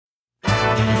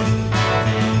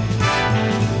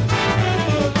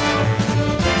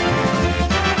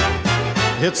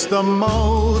It's the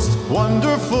most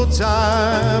wonderful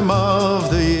time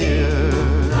of the year,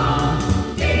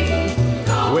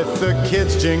 with the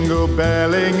kids jingle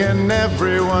belling and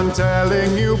everyone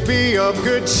telling you be of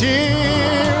good cheer.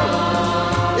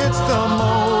 It's the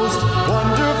most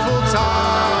wonderful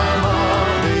time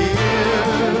of the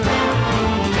year.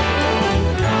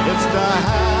 It's the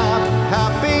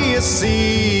happiest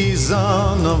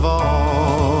season of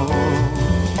all,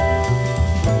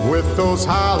 with those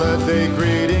holiday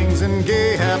greetings and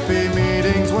gay happy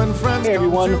meetings when friends Hey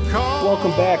everyone, come to call.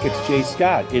 welcome back. It's Jay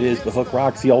Scott. It is the Hook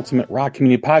Rocks, the ultimate rock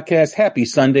community podcast. Happy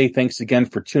Sunday. Thanks again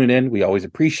for tuning in. We always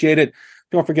appreciate it.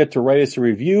 Don't forget to write us a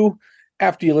review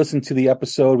after you listen to the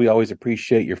episode. We always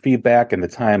appreciate your feedback and the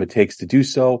time it takes to do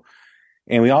so.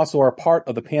 And we also are part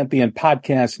of the Pantheon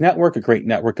Podcast Network, a great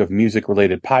network of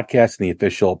music-related podcasts and the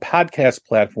official podcast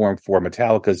platform for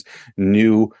Metallica's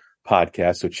new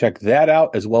podcast. So check that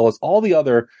out, as well as all the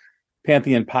other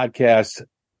Pantheon Podcast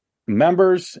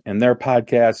members and their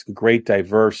podcasts. Great,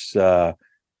 diverse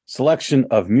selection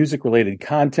of music-related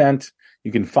content.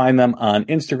 You can find them on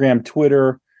Instagram,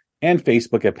 Twitter, and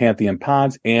Facebook at Pantheon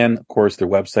Pods, and, of course, their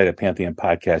website at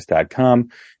pantheonpodcast.com. And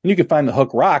you can find the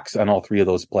Hook Rocks on all three of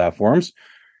those platforms,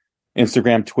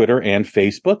 Instagram, Twitter, and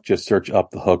Facebook. Just search up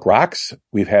the Hook Rocks.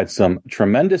 We've had some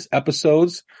tremendous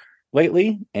episodes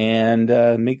lately, and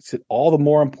makes it all the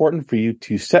more important for you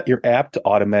to set your app to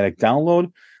automatic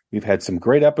download. We've had some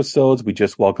great episodes. We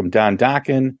just welcomed Don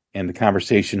Dokken and the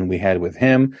conversation we had with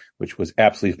him, which was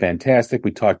absolutely fantastic.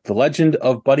 We talked the legend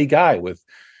of Buddy Guy with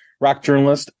rock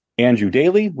journalist Andrew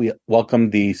Daly. We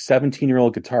welcomed the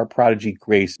 17-year-old guitar prodigy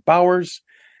Grace Bowers,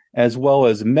 as well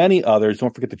as many others.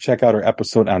 Don't forget to check out our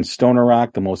episode on stoner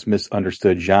rock, the most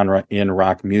misunderstood genre in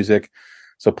rock music.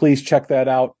 So please check that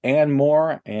out and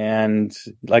more. And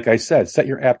like I said, set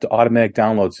your app to automatic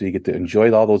download so you get to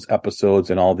enjoy all those episodes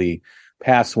and all the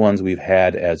past ones we've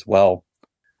had as well.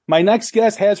 My next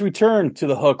guest has returned to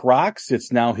the Hook Rocks.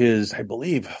 It's now his, I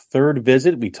believe, third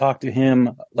visit. We talked to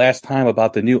him last time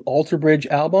about the new Alter Bridge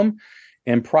album.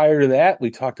 And prior to that,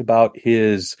 we talked about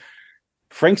his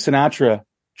Frank Sinatra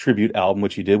tribute album,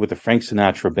 which he did with the Frank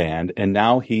Sinatra Band. And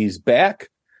now he's back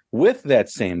with that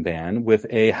same band with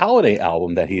a holiday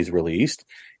album that he's released,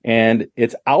 and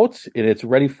it's out and it's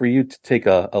ready for you to take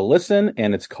a listen.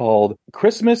 And it's called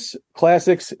Christmas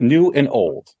Classics New and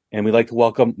Old. And we'd like to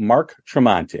welcome Mark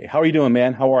Tremonti. How are you doing,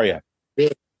 man? How are you?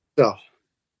 Good. So,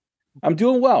 I'm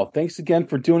doing well. Thanks again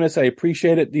for doing this. I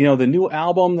appreciate it. You know, the new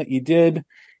album that you did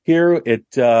here,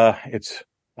 it's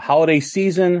holiday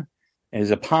season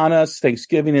is upon us.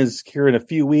 Thanksgiving is here in a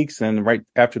few weeks, and right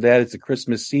after that, it's the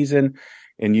Christmas season.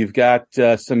 And you've got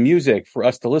some music for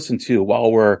us to listen to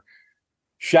while we're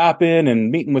shopping and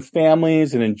meeting with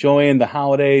families and enjoying the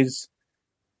holidays.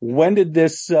 When did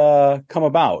this come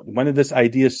about? When did this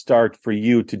idea start for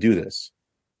you to do this?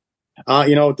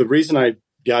 The reason I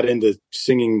got into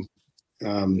singing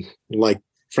like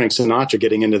Frank Sinatra,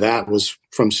 getting into that was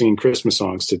from singing Christmas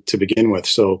songs to begin with.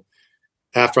 So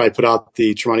after I put out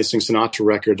the Tremonti Sing Sinatra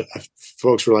record,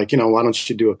 folks were like, why don't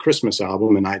you do a Christmas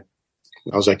album? And I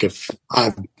was like,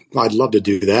 I'd love to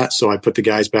do that. So I put the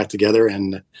guys back together,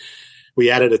 and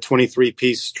we added a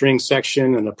 23-piece string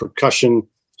section and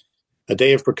a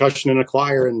day of percussion and a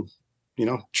choir, and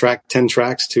 10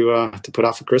 tracks to put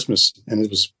out for Christmas. And it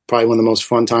was probably one of the most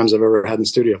fun times I've ever had in the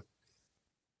studio.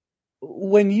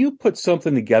 When you put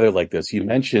something together like this, you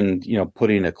mentioned,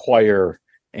 putting a choir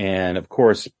and, of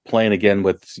course, playing again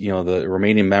with, the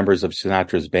remaining members of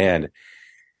Sinatra's band.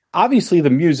 Obviously, the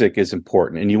music is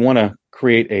important, and you want to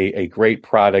create a great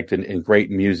product and great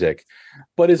music.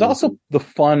 But it's also the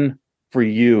fun for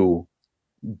you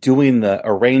doing the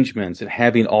arrangements and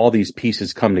having all these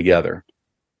pieces come together.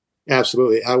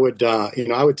 Absolutely. I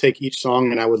would take each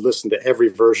song and I would listen to every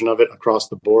version of it across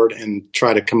the board and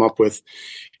try to come up with,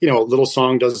 a little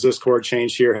song does this chord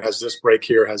change here, has this break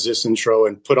here, has this intro,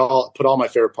 and put all my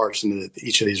favorite parts into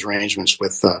each of these arrangements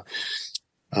with,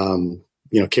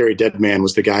 Kerry Deadman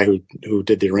was the guy who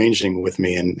did the arranging with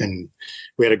me, and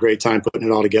we had a great time putting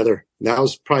it all together. That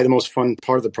was probably the most fun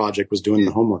part of the project, was doing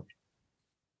the homework.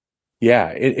 Yeah,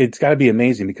 it's got to be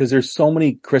amazing because there's so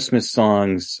many Christmas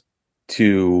songs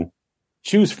to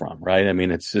choose from, right? I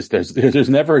mean, it's just there's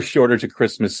never a shortage of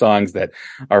Christmas songs that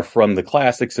are from the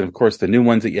classics and, of course, the new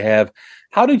ones that you have.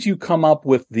 How did you come up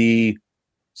with the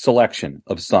selection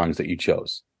of songs that you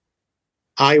chose?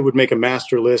 I would make a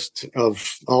master list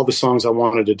of all the songs I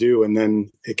wanted to do, and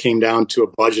then it came down to a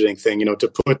budgeting thing. To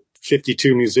put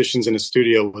 52 musicians in a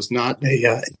studio was not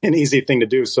an easy thing to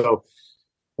do. So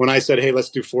when I said, hey, let's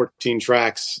do 14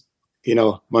 tracks,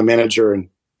 my manager and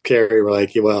Carrie were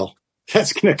like, well,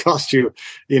 that's going to cost you,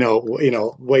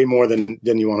 way more than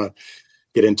you want to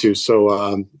get into.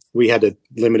 So we had to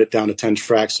limit it down to 10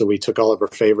 tracks. So we took all of our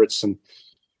favorites, and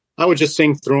I would just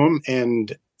sing through them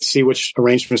and see which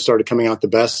arrangements started coming out the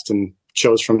best and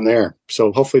chose from there.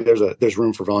 So hopefully there's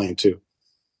room for volume 2.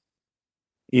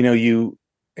 You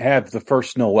have the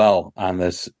first Noel on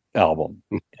this album,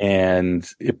 and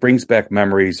it brings back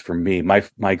memories for me.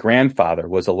 My grandfather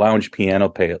was a lounge piano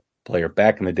player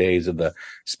back in the days of the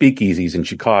speakeasies in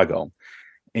Chicago.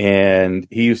 And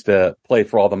he used to play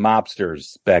for all the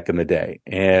mobsters back in the day.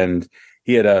 And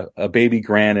he had a baby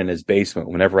grand in his basement.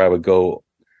 Whenever I would go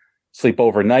sleep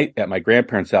overnight at my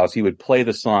grandparents' house, he would play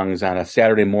the songs on a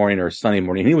Saturday morning or a Sunday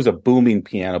morning. And he was a booming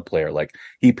piano player. Like,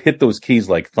 he hit those keys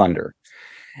like thunder.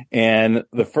 And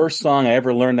the first song I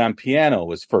ever learned on piano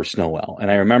was First Noel.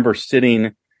 And I remember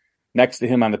sitting next to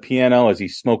him on the piano as he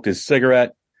smoked his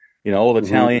cigarette, old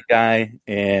Italian guy.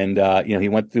 And, he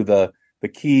went through the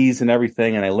keys and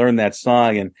everything. And I learned that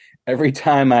song. And every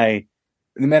time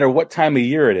no matter what time of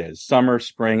year it is, summer,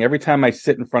 spring, every time I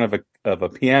sit in front of a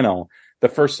piano, the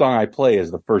first song I play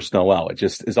is the First Noel. It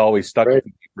just is always stuck with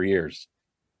me for years.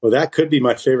 Well, that could be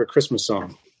my favorite Christmas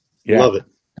song. Yeah. Love it.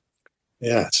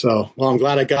 Yeah. So, I'm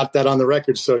glad I got that on the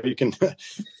record so you can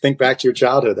think back to your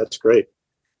childhood. That's great.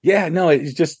 Yeah, no,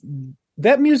 it's just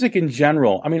that music in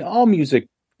general. I mean, all music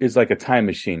is like a time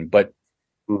machine, but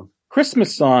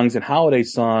Christmas songs and holiday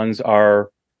songs are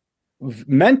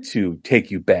meant to take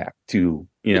you back to,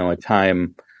 a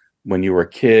time when you were a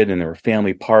kid and there were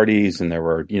family parties and there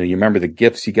were, you remember the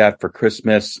gifts you got for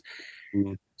Christmas.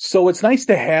 Mm-hmm. So it's nice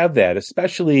to have that,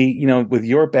 especially, with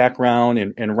your background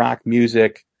in rock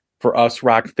music, for us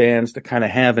rock fans to kind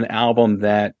of have an album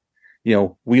that,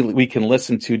 we can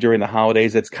listen to during the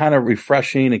holidays. It's kind of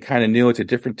refreshing and kind of new. It's a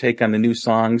different take on the new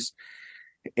songs.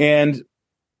 And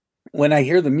when I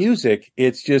hear the music,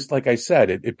 it's just, like I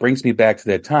said, it brings me back to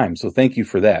that time. So thank you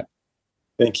for that.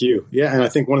 Thank you. Yeah. And I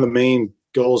think one of the main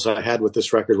goals I had with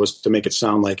this record was to make it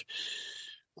sound like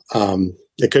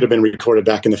it could have been recorded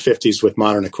back in the 50s with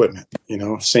modern equipment,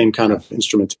 same kind of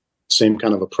instrument, same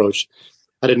kind of approach.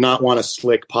 I did not want a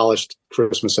slick, polished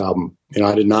Christmas album.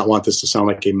 I did not want this to sound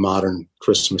like a modern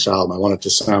Christmas album. I want it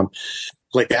to sound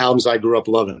like the albums I grew up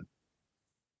loving.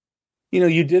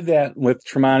 You did that with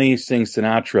Tremonti Sings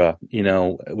Sinatra,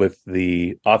 with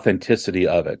the authenticity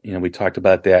of it. We talked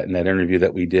about that in that interview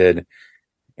that we did.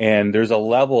 And there's a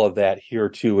level of that here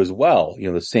too as well.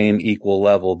 The same equal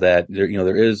level that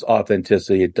there is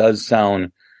authenticity. It does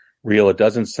sound real. It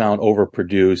doesn't sound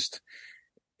overproduced.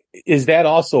 Is that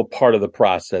also part of the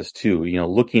process too?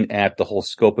 Looking at the whole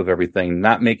scope of everything,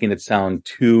 not making it sound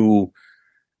too,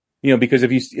 because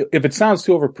if it sounds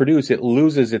too overproduced, it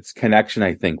loses its connection,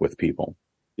 I think, with people.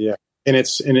 Yeah. And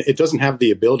it doesn't have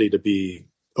the ability to be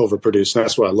overproduced. And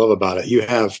that's what I love about it. You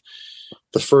have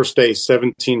the first day,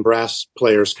 17 brass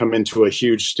players come into a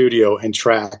huge studio and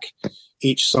track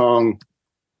each song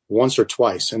once or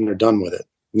twice, and they're done with it.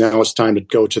 Now it's time to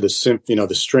go to the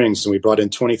the strings, and we brought in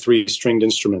 23 stringed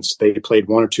instruments. They played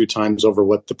one or two times over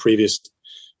what the previous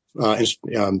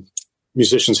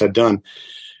musicians had done.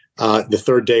 The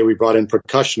third day we brought in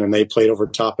percussion, and they played over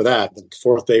top of that. The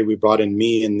fourth day we brought in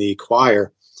me and the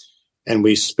choir, and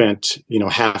we spent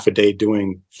half a day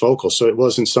doing vocals. So it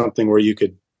wasn't something where you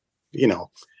could,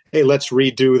 hey, let's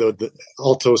redo the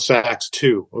alto sax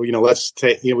too, or let's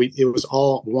take. It was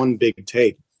all one big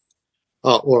take,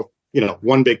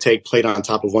 one big take played on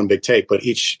top of one big take. But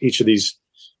each of these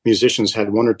musicians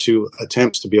had one or two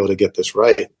attempts to be able to get this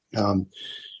right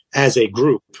as a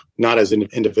group, not as an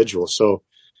individual. So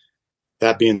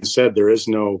that being said, there is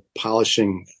no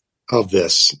polishing of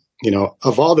this.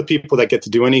 Of all the people that get to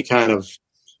do any kind of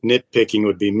nitpicking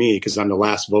would be me, because I'm the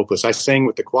last vocalist. I sang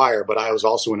with the choir, but I was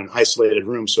also in an isolated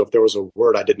room. So if there was a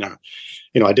word I didn't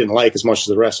like as much as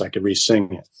the rest, I could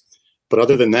re-sing it. But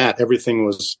other than that, everything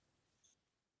was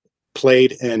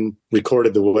played and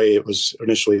recorded the way it was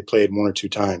initially played one or two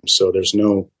times. So there's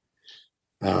no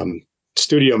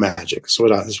studio magic. That's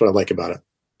what I like about it.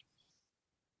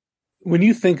 When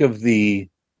you think of the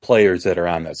players that are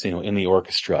on this, in the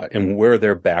orchestra and where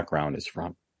their background is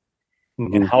from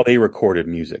and how they recorded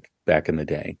music back in the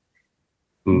day,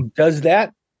 does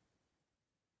that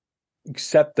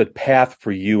set the path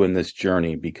for you in this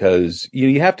journey? Because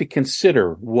you have to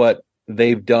consider what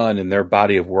they've done in their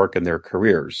body of work and their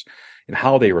careers and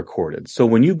how they recorded. So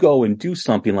when you go and do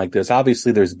something like this,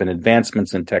 obviously there's been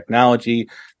advancements in technology.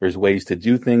 There's ways to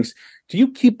do things. Do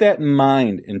you keep that in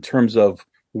mind in terms of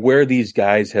where these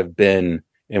guys have been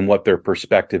and what their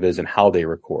perspective is and how they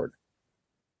record?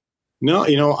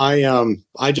 No,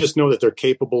 I just know that they're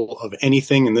capable of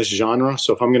anything in this genre.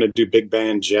 So if I'm going to do big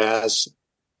band jazz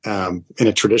in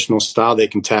a traditional style, they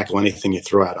can tackle anything you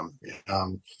throw at them.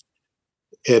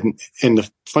 And the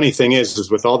funny thing is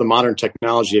with all the modern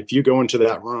technology, if you go into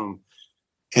that room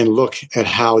and look at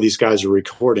how these guys are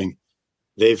recording,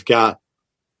 they've got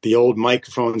the old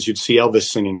microphones you'd see Elvis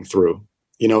singing through.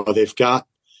 They've got,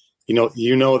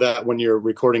 that when you're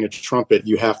recording a trumpet,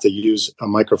 you have to use a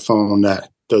microphone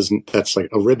that's like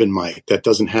a ribbon mic that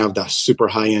doesn't have that super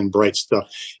high end bright stuff.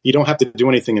 You don't have to do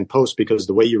anything in post because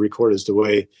the way you record is the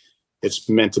way it's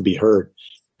meant to be heard.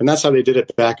 And that's how they did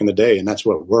it back in the day. And that's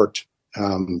what worked.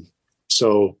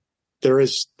 So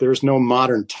there's no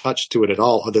modern touch to it at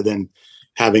all other than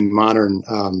having modern,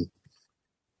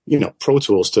 Pro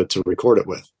Tools to record it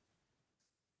with.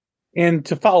 And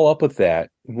to follow up with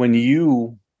that, when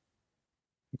you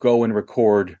go and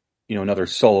record, another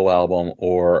solo album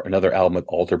or another album with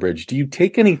Alter Bridge, do you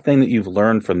take anything that you've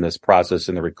learned from this process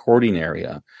in the recording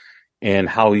area and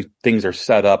how things are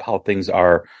set up, how things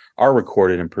are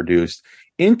recorded and produced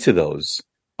into those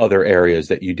other areas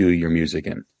that you do your music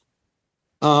in?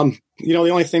 The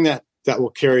only thing that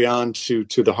will carry on to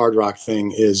the hard rock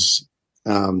thing is,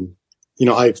 I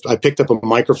picked up a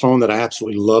microphone that I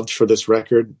absolutely loved for this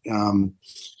record.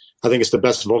 I think it's the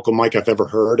best vocal mic I've ever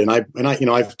heard. And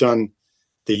I've done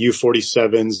the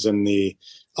U47s and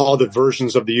all the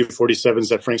versions of the U47s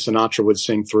that Frank Sinatra would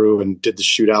sing through, and did the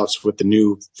shootouts with the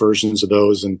new versions of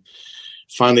those. And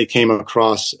finally came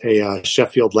across a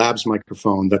Sheffield Labs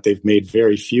microphone that they've made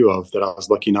very few of, that I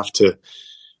was lucky enough to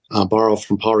borrow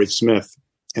from Paul Reed Smith.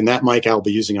 And that mic I'll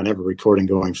be using on every recording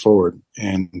going forward.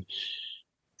 And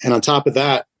on top of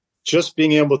that, just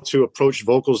being able to approach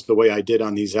vocals the way I did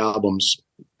on these albums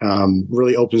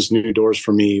really opens new doors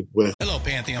for me. Hello,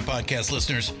 Pantheon podcast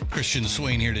listeners. Christian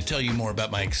Swain here to tell you more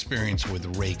about my experience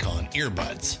with Raycon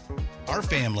earbuds. Our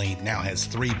family now has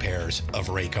 3 pairs of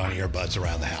Raycon earbuds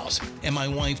around the house, and my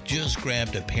wife just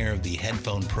grabbed a pair of the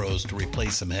Headphone Pros to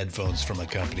replace some headphones from a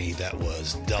company that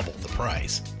was double the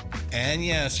price. And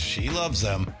yes, she loves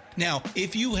them. Now,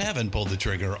 if you haven't pulled the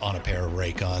trigger on a pair of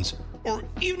Raycons, or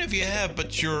even if you have,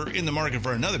 but you're in the market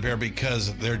for another pair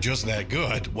because they're just that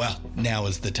good, well, now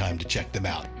is the time to check them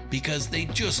out, because they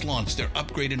just launched their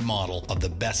upgraded model of the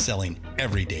best-selling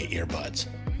everyday earbuds.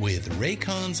 With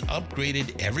Raycon's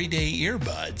upgraded everyday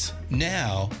earbuds,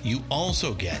 now you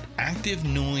also get active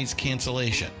noise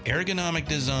cancellation, ergonomic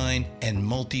design, and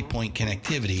multi-point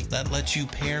connectivity that lets you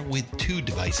pair with 2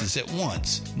 devices at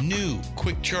once. New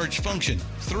quick charge function,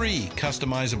 3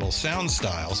 customizable sound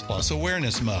styles, plus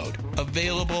awareness mode.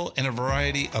 Available in a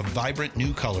variety of vibrant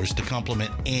new colors to complement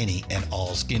any and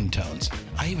all skin tones.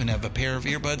 I even have a pair of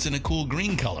earbuds in a cool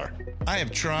green color. I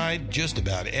have tried just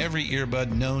about every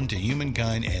earbud known to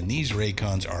humankind, and these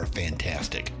Raycons are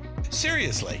fantastic.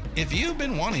 Seriously, if you've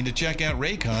been wanting to check out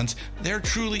Raycons, there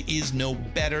truly is no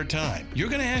better time. You're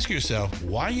going to ask yourself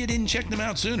why you didn't check them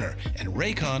out sooner, and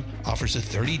Raycon offers a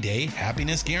 30-day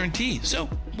happiness guarantee. So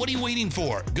what are you waiting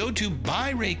for? Go to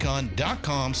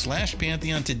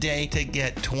buyraycon.com/Pantheon today to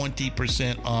get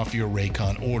 20% off your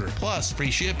Raycon order, plus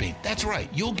free shipping. That's right,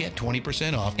 you'll get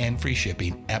 20% off and free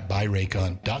shipping at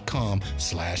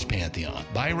buyraycon.com/Pantheon.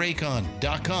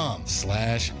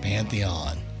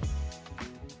 buyraycon.com/Pantheon.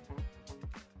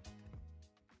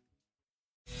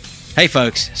 Hey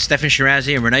folks, Stefan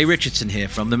Shirazi and Renee Richardson here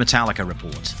from the Metallica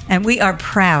Report. And we are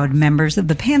proud members of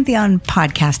the Pantheon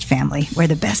podcast family, where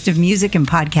the best of music and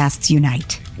podcasts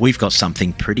unite. We've got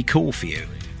something pretty cool for you.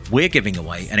 We're giving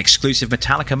away an exclusive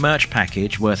Metallica merch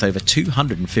package worth over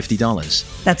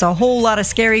 $250. That's a whole lot of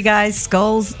Scary Guys,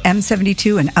 skulls,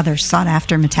 M72, and other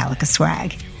sought-after Metallica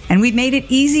swag. And we've made it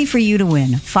easy for you to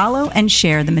win. Follow and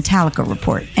share the Metallica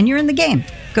Report, and you're in the game.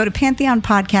 Go to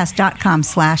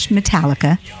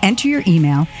pantheonpodcast.com/Metallica, enter your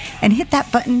email, and hit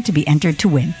that button to be entered to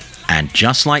win. And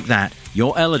just like that,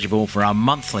 you're eligible for our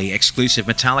monthly exclusive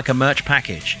Metallica merch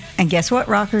package. And guess what,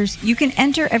 rockers? You can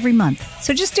enter every month,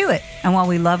 so just do it. And while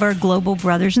we love our global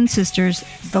brothers and sisters,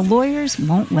 the lawyers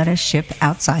won't let us ship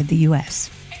outside the U.S.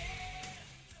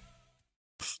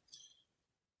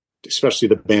 Especially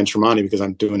the band Tremonti, because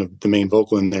I'm doing the main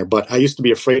vocal in there. But I used to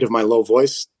be afraid of my low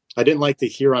voice. I didn't like to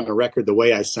hear on the record the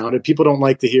way I sounded. People don't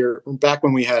like to hear, back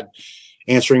when we had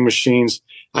answering machines,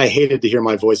 I hated to hear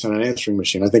my voice on an answering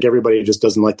machine. I think everybody just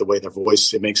doesn't like the way their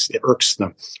voice, it irks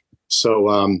them.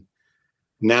 So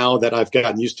now that I've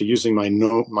gotten used to using my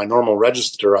normal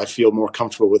register, I feel more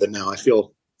comfortable with it now. I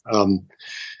feel,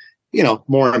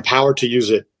 more empowered to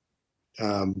use it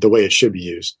the way it should be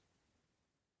used.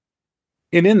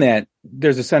 And in that,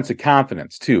 there's a sense of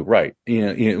confidence too, right?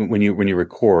 When you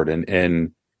record,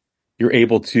 and you're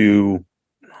able to,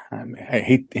 I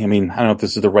don't know if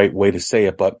this is the right way to say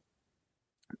it, but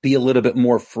be a little bit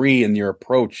more free in your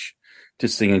approach to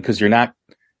singing because you're not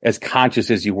as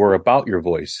conscious as you were about your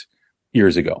voice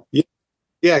years ago.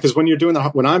 Yeah, because when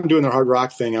I'm doing the hard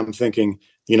rock thing, I'm thinking,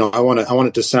 I want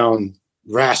it to sound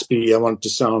raspy. I want it to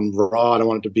sound raw. I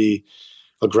want it to be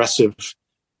aggressive.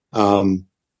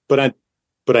 But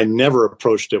I never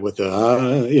approached it with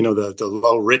the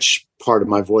low, rich part of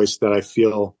my voice that I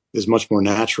feel is much more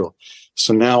natural.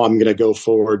 So now I'm going to go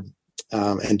forward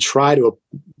and try to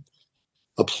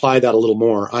apply that a little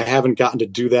more. I haven't gotten to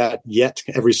do that yet.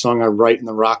 Every song I write in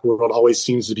the rock world always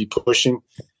seems to be pushing,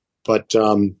 but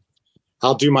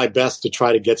I'll do my best to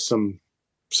try to get some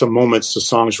moments to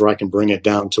songs where I can bring it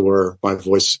down to where my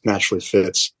voice naturally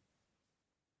fits.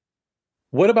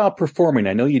 What about performing?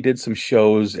 I know you did some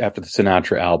shows after the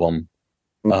Sinatra album.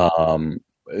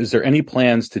 Is there any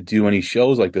plans to do any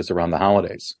shows like this around the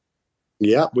holidays?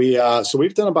 Yeah,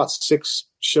 we've done about 6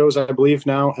 shows, I believe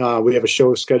now. We have a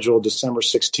show scheduled December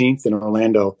 16th in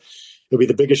Orlando. It'll be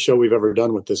the biggest show we've ever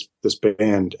done with this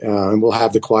band. And we'll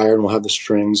have the choir and we'll have the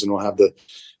strings and we'll have the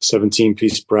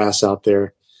 17-piece brass out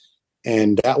there.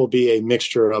 And that will be a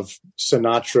mixture of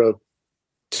selected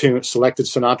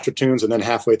Sinatra tunes. And then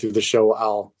halfway through the show,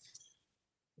 I'll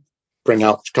bring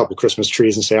out a couple Christmas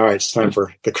trees and say, all right, it's time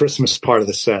for the Christmas part of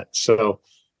the set. So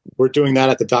we're doing that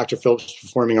at the Dr. Phillips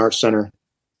Performing Arts Center.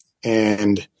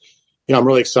 And, I'm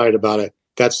really excited about it.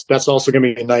 That's also going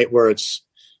to be a night where it's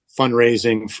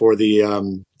fundraising for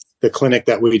the clinic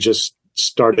that we just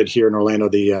started here in Orlando,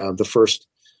 the first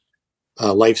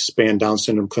lifespan Down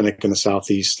syndrome clinic in the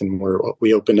Southeast. And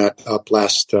we opened that up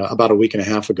about a week and a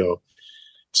half ago.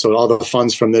 So all the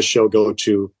funds from this show go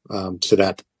to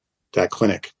that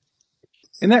clinic.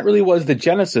 And that really was the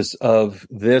genesis of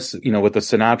this, with the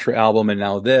Sinatra album and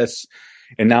now this.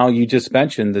 And now you just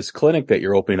mentioned this clinic that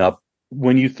you're opening up.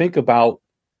 When you think about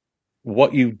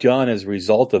what you've done as a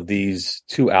result of these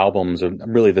 2 albums, and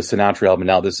really the Sinatra album,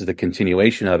 now this is the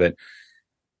continuation of it.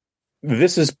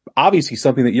 This is obviously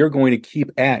something that you're going to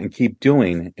keep at and keep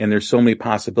doing. And there's so many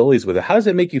possibilities with it. How does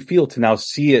it make you feel to now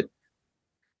see it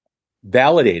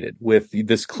validated with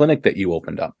this clinic that you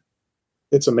opened up?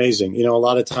 It's amazing. A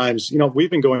lot of times, we've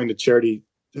been going to charity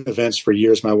events for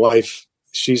years. My wife,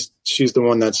 she's the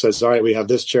one that says, all right, we have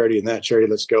this charity and that charity.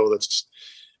 Let's go.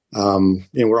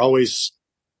 We're always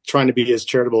trying to be as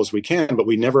charitable as we can, but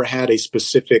we never had a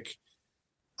specific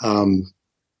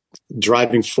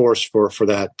driving force for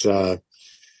that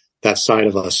side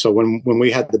of us. So when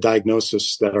we had the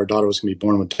diagnosis that our daughter was going to be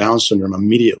born with Down syndrome,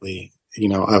 immediately,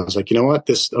 I was like, you know what,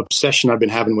 this obsession I've been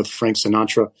having with Frank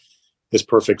Sinatra is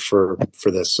perfect for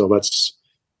this. So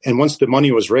and once the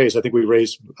money was raised,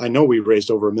 I know we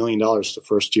raised over $1 million the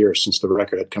first year since the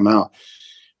record had come out.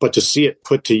 But to see it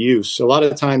put to use, a lot of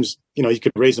the times, you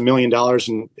could raise $1 million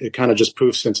and it kind of just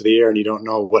poofs into the air and you don't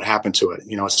know what happened to it.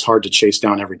 It's hard to chase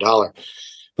down every dollar.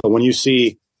 But when you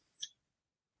see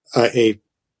a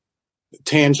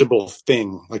tangible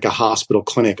thing like a hospital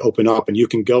clinic open up and you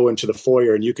can go into the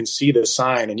foyer and you can see the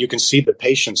sign and you can see the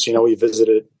patients, we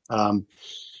visited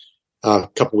a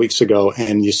couple weeks ago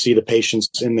and you see the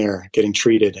patients in there getting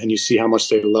treated and you see how much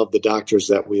they love the doctors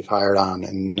that we've hired on.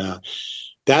 And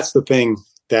that's the thing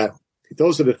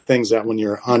those are the things that when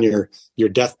you're on your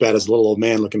deathbed as a little old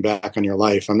man looking back on your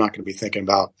life, I'm not going to be thinking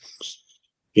about,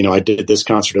 I did this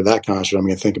concert or that concert. I'm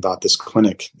going to think about this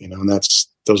clinic, and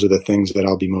those are the things that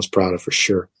I'll be most proud of for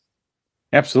sure.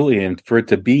 Absolutely. And for it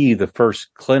to be the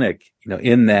first clinic,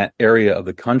 in that area of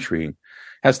the country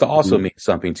has to also mean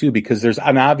something too, because there's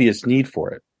an obvious need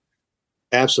for it.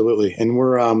 Absolutely. And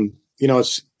we're,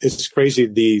 it's crazy.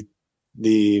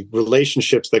 The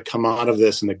relationships that come out of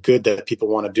this and the good that people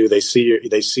want to do, they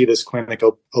see this clinic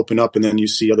open up, and then you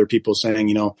see other people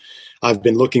saying, I've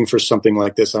been looking for something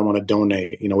like this. I want to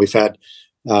donate. We've had,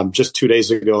 just 2 days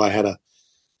ago, I had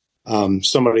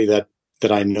somebody that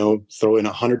I know throw in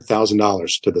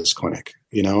 $100,000 to this clinic,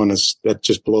 and that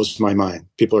just blows my mind.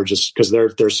 People are just, because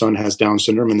their son has Down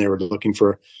syndrome and they were looking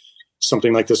for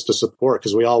something like this to support.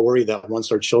 Because we all worry that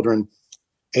once our children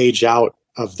age out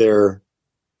of their,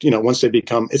 once they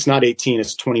become, it's not 18,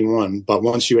 it's 21. But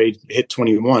once you hit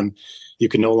 21, you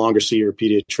can no longer see your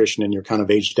pediatrician and you're kind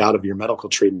of aged out of your medical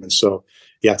treatment. So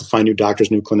you have to find new doctors,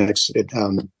 new clinics.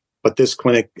 But this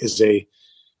clinic is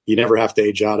you never have to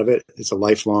age out of it. It's a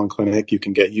lifelong clinic. You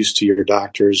can get used to your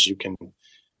doctors. You can,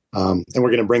 and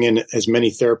we're going to bring in as many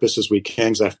therapists as we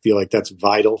can, because I feel like that's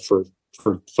vital for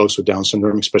folks with Down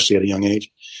syndrome, especially at a young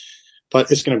age. But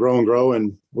it's going to grow and grow,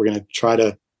 and we're going to try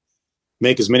to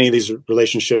make as many of these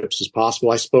relationships as possible.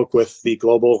 I spoke with the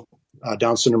Global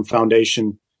Down Syndrome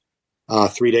Foundation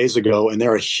 3 days ago, and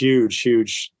they're a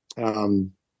huge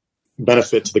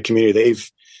benefit to the community.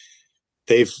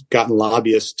 They've gotten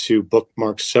lobbyists to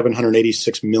bookmark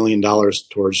 $786 million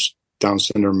towards Down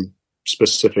syndrome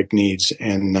specific needs,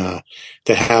 and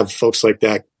to have folks like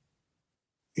that,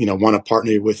 want to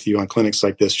partner with you on clinics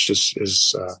like this just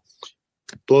is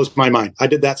blows my mind. I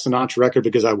did that Sinatra record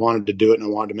because I wanted to do it and I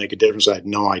wanted to make a difference. I had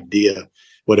no idea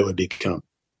what it would become.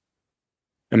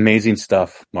 Amazing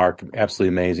stuff, Mark.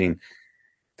 Absolutely amazing.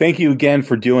 Thank you again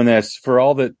for doing this. For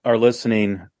all that are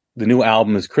listening, the new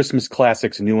album is Christmas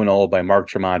Classics New and Old by Mark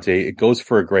Tremonti. It goes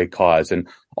for a great cause, and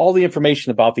all the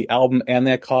information about the album and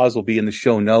that cause will be in the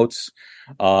show notes.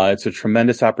 It's a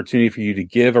tremendous opportunity for you to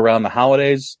give around the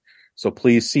holidays. So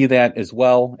please see that as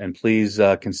well, and please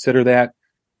consider that.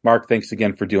 Mark, thanks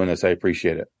again for doing this. I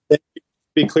appreciate it. To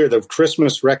be clear, the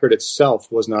Christmas record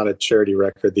itself was not a charity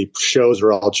record. The shows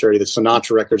are all charity. The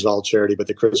Sinatra record is all charity, but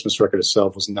the Christmas record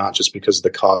itself was not, just because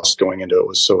the cost going into it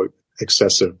was so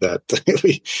excessive that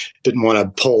we didn't want to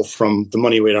pull from the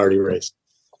money we'd already raised.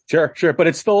 Sure. But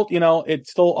it's still, it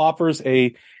still offers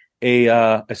a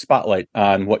spotlight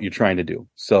on what you're trying to do.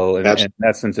 So in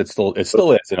that sense, it still is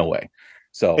in a way.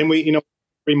 So, and we,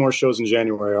 3 more shows in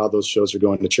January. All those shows are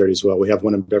going to charity as well. We have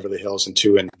one in Beverly Hills and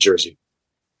 2 in Jersey.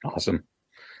 Awesome.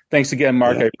 Thanks again,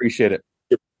 Mark. Yeah. I appreciate it.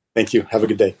 Thank you. Have a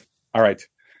good day. All right.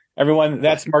 Everyone,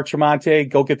 that's Mark Tremonti.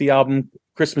 Go get the album,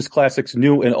 Christmas Classics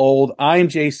New and Old. I'm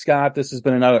Jay Scott. This has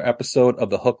been another episode of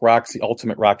the Hook Rocks, the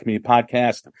Ultimate Rock Community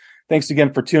Podcast. Thanks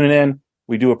again for tuning in.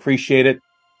 We do appreciate it.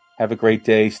 Have a great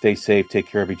day. Stay safe. Take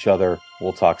care of each other.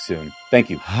 We'll talk soon.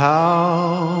 Thank you.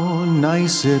 How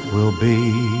nice it will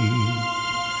be.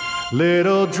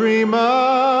 Little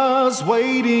dreamers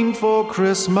waiting for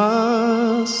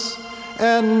Christmas,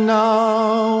 and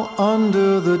now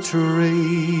under the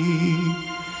tree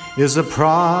is a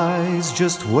prize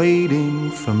just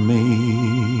waiting for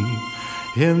me.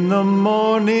 In the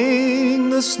morning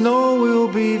the snow will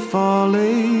be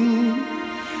falling,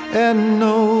 and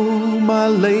no, my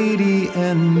lady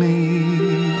and me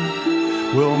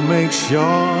will make sure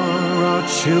our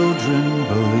children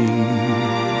believe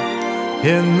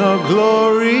in the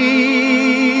glory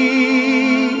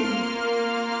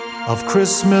of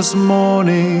Christmas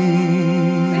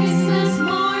morning. Christmas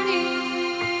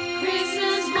morning,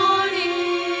 Christmas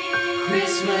morning,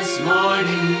 Christmas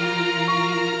morning,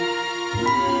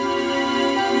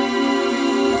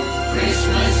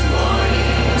 Christmas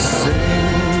morning.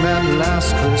 Sing that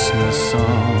last Christmas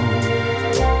song.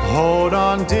 Hold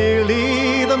on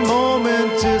dearly, the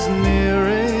moment is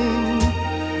nearing,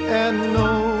 and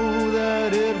know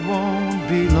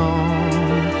be long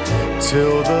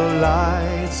till the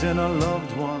lights in our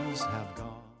loved ones have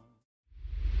gone.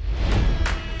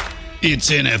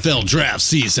 It's NFL draft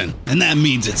season, and that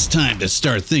means it's time to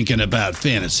start thinking about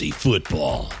fantasy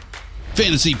football.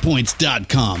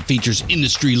 FantasyPoints.com features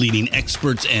industry-leading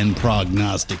experts and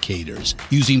prognosticators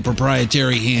using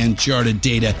proprietary hand-charted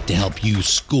data to help you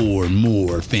score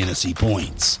more fantasy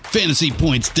points.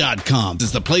 FantasyPoints.com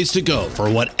is the place to go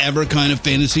for whatever kind of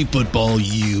fantasy football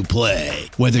you play.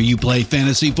 Whether you play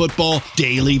fantasy football,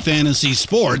 daily fantasy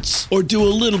sports, or do a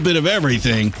little bit of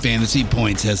everything, Fantasy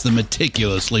Points has the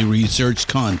meticulously researched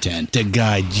content to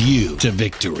guide you to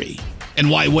victory. And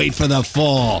why wait for the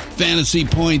fall? Fantasy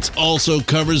Points also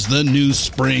covers the new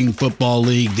spring football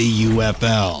league, the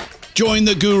UFL. Join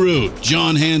the guru,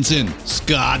 John Hansen,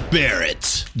 Scott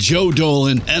Barrett, Joe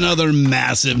Dolan, and other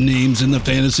massive names in the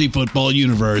fantasy football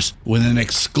universe with an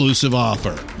exclusive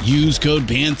offer. Use code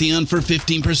Pantheon for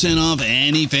 15% off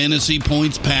any Fantasy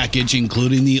Points package,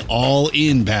 including the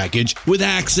all-in package, with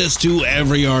access to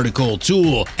every article,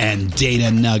 tool, and data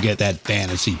nugget that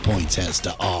Fantasy Points has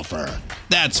to offer.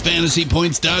 That's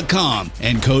FantasyPoints.com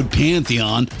and code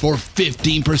Pantheon for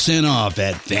 15% off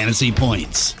at Fantasy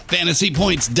Points.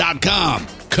 FantasyPoints.com,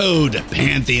 code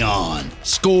Pantheon.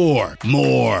 Score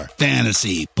more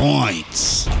fantasy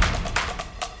points.